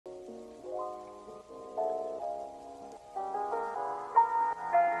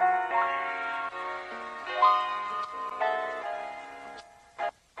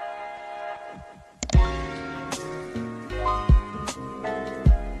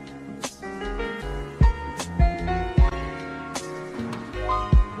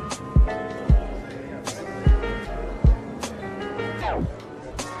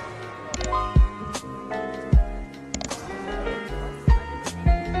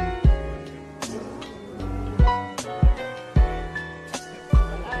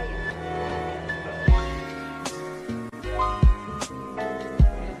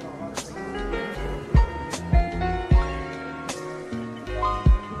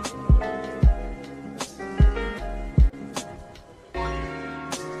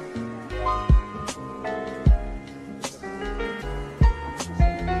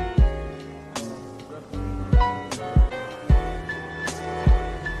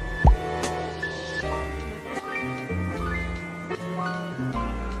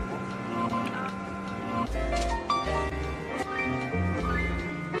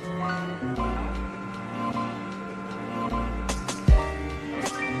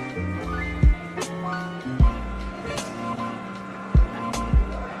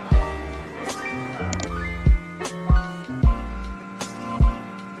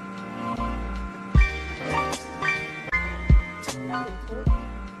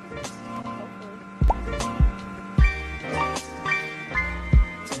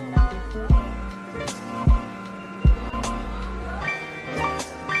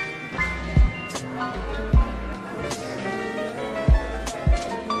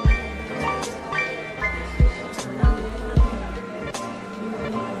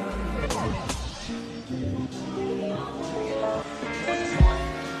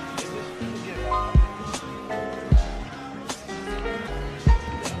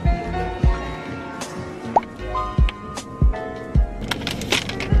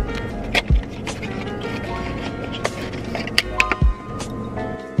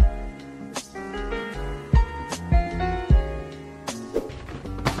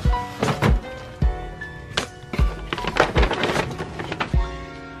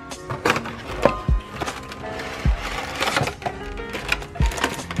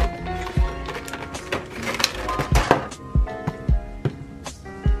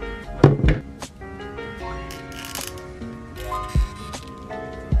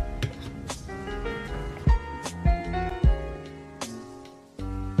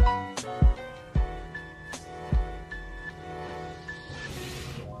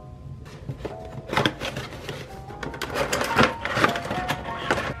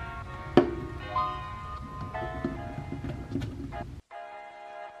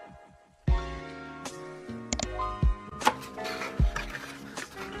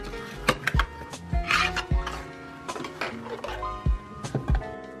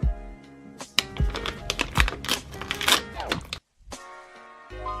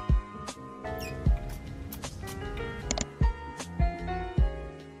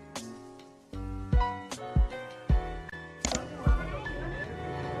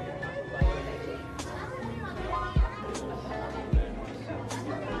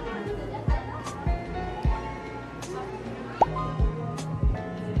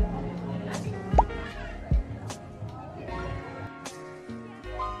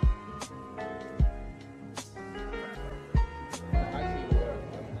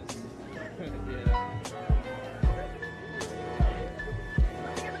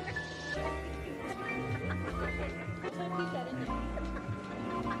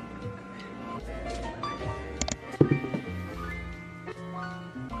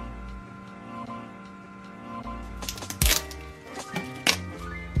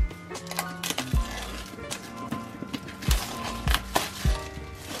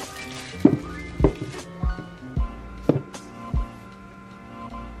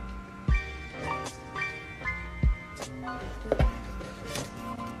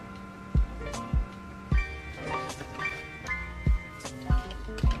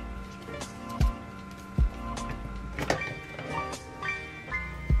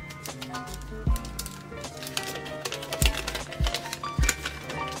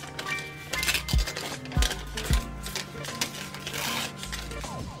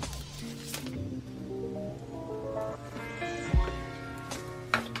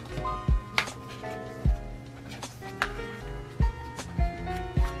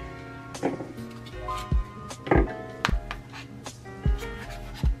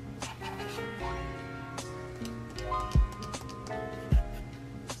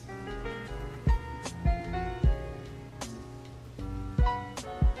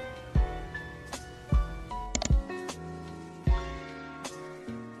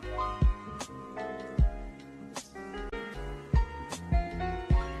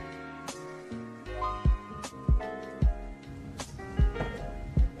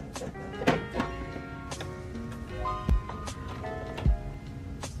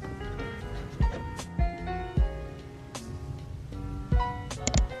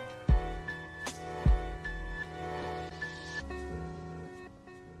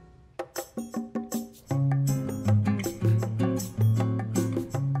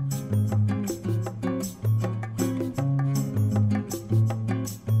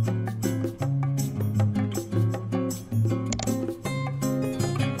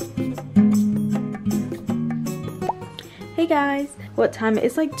Hey guys, what time?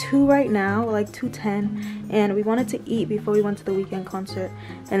 It's like 2 right now, like 2:10, and we wanted to eat before we went to the weekend concert,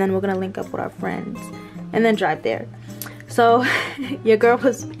 and then we're gonna link up with our friends and then drive there. So your girl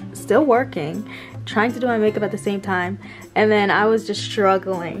was still working, trying to do my makeup at the same time, and then I was just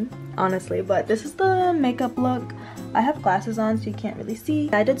struggling, honestly. But this is the makeup look. I have glasses on so you can't really see.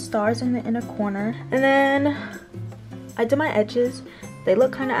 I did stars in the inner corner, and then I did my edges. They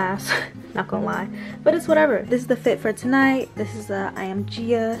look kind of ass, not gonna lie, but it's whatever. This is the fit for tonight. This is a I Am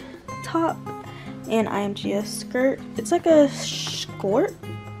Gia top and I Am Gia skirt. It's like a skirt.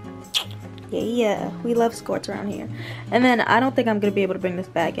 Yeah, we love skirts around here. And then I don't think I'm gonna be able to bring this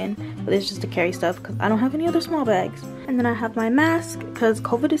bag in, but it's just to carry stuff because I don't have any other small bags. And then I have my mask because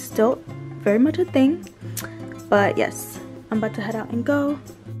COVID is still very much a thing. But yes, I'm about to head out and go.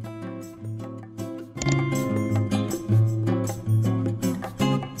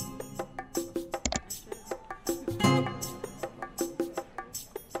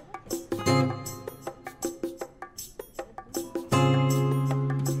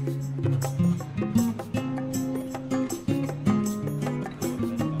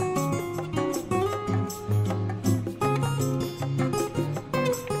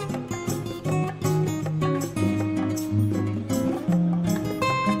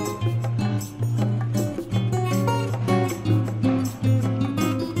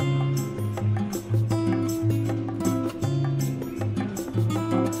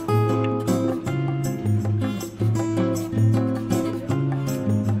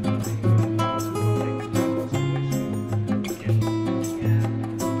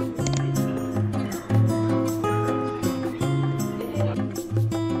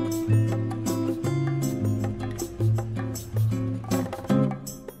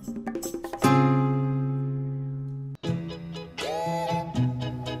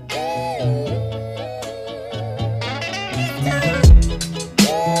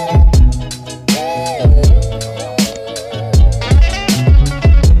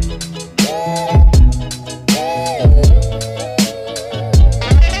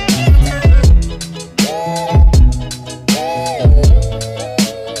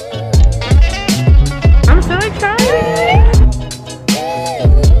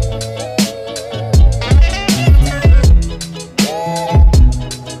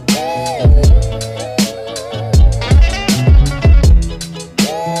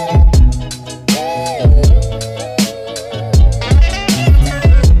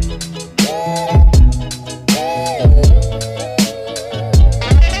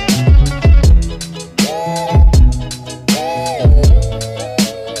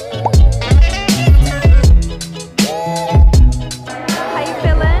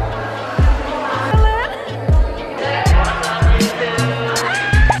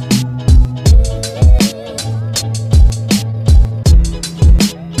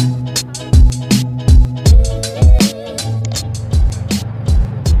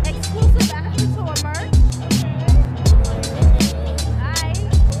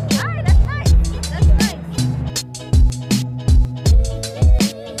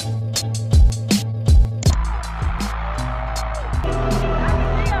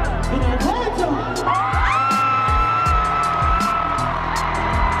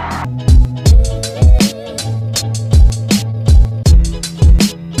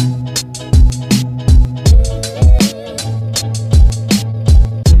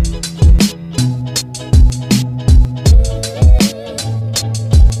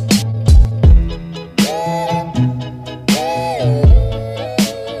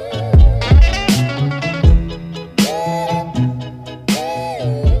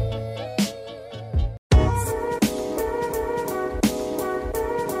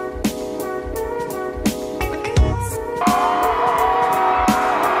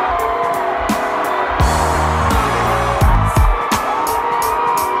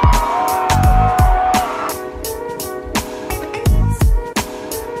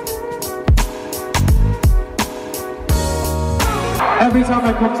 Every time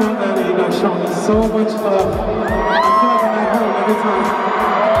I come to Atlanta, you guys show me so much love. I feel like I'm at home every time.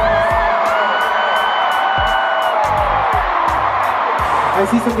 I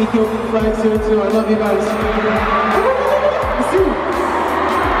see some Ethiopian flags here too. I love you guys. I see you.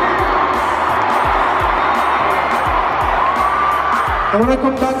 And when I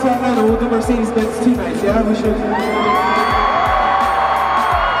come back to Atlanta, we'll do Mercedes-Benz 2 nights, yeah? We should.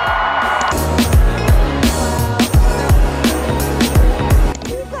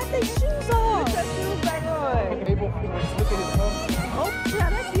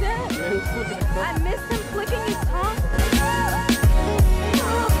 I missed him flicking his tongue.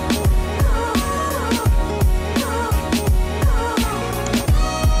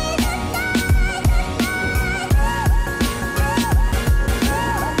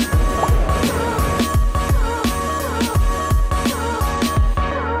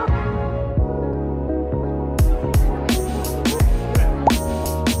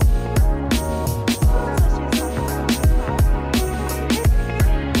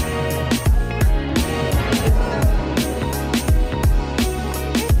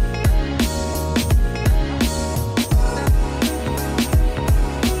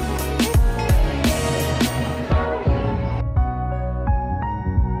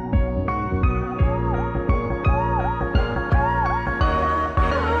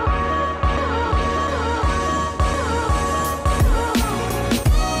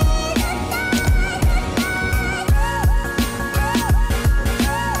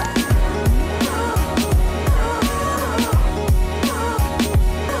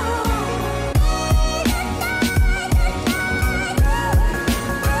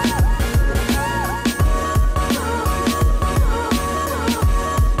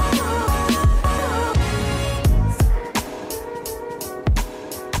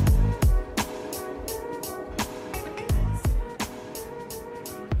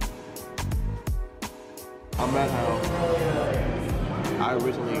 I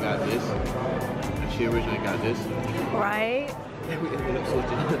originally got this, and she originally got this. Right? And we ended up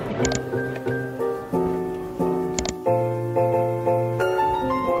switching.